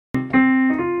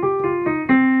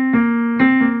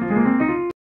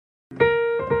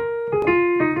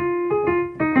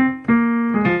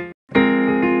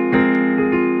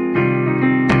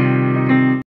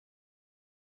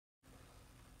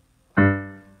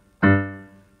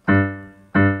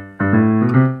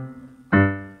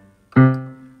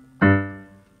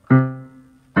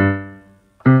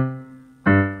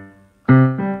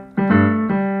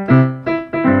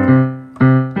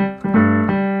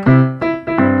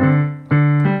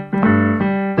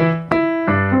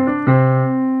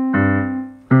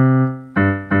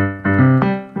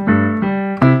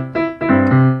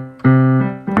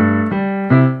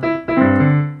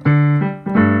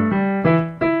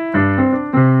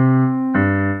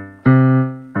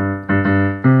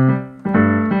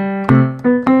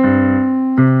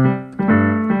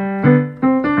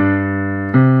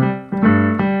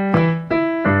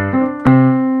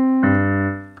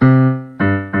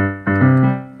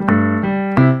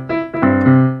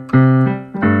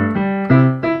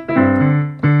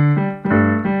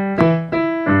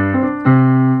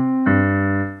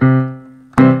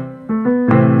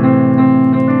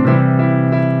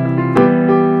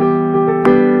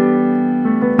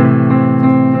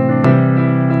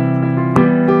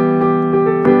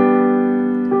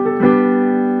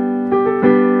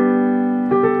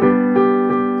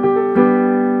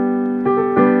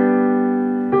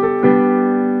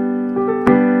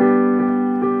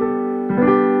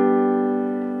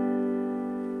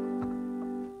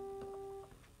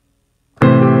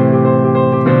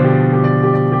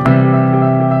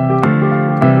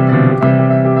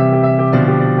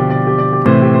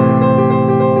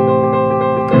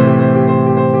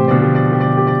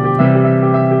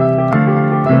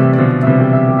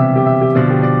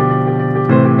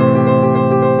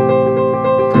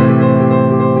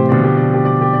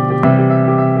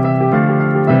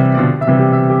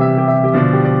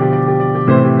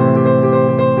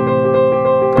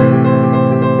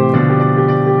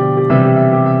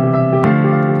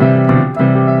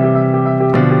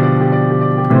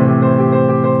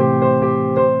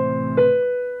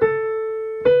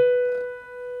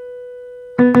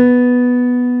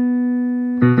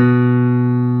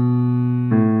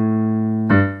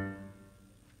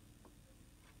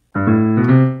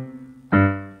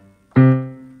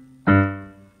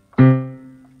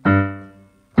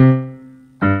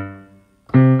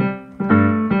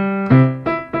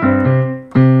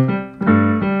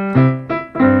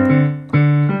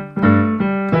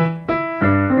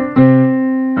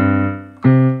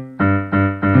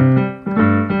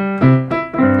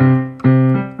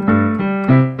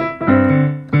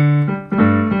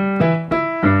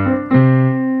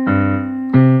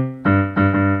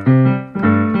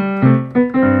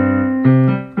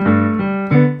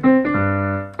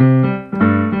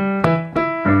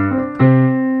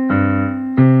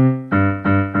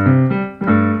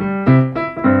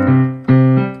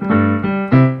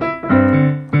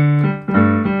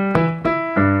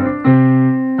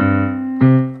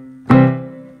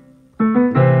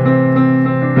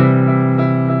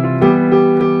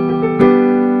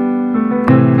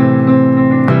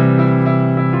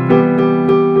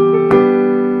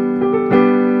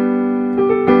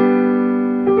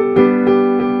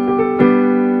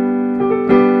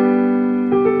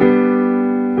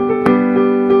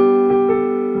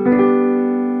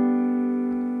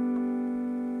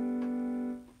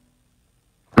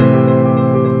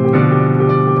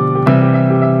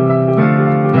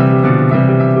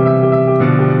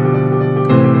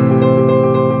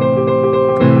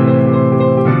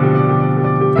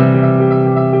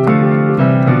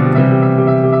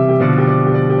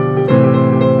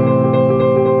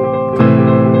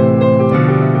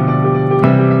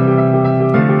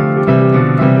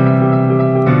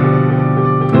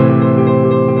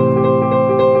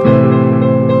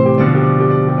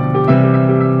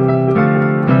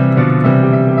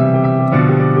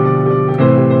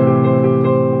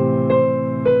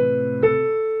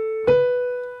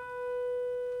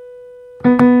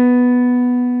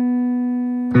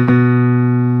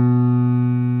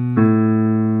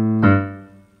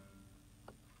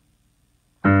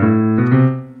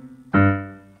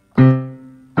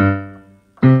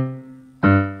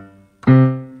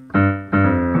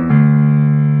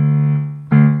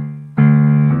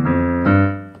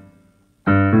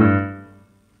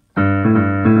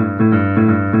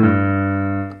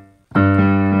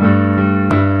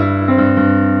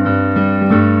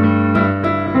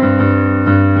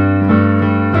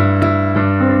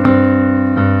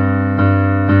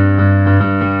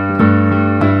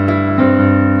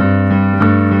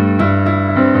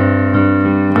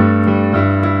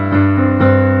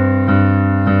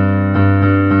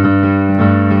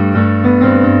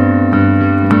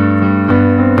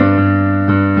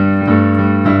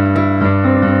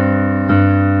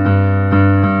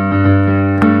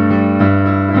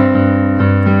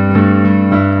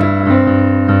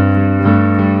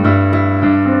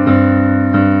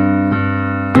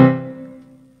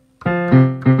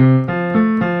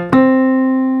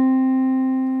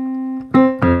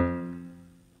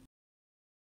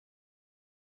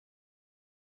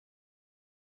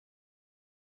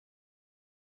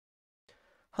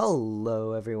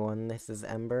Hello, everyone. This is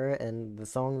Ember, and the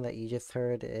song that you just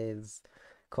heard is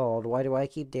called Why Do I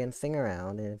Keep Dancing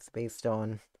Around? And it's based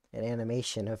on an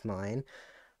animation of mine.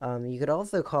 You could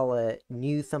also call it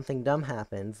Knew Something Dumb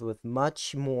Happens with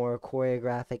much more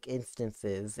choreographic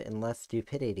instances and less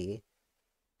stupidity,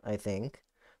 I think.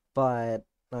 But,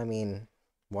 I mean,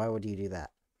 why would you do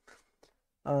that?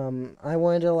 I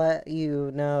wanted to let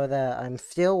you know that I'm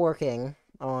still working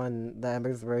on the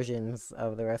Ember's versions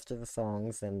of the rest of the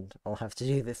songs, and I'll have to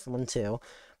do this one too.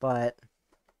 But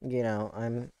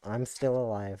I'm still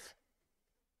alive.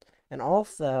 And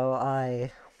also,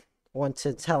 I want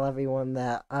to tell everyone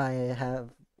that I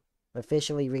have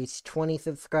officially reached 20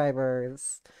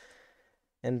 subscribers.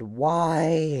 And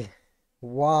why?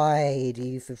 Why do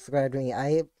you subscribe to me?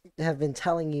 I have been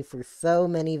telling you for so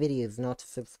many videos not to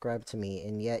subscribe to me,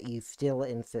 and yet you still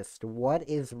insist. What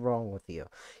is wrong with you?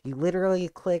 You literally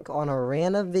click on a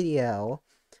random video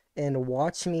and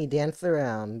watch me dance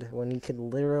around when you could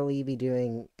literally be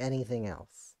doing anything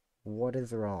else. What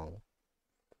is wrong?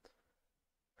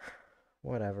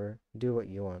 Whatever. Do what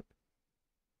you want.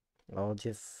 I'll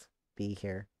just be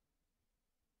here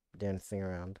dancing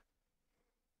around.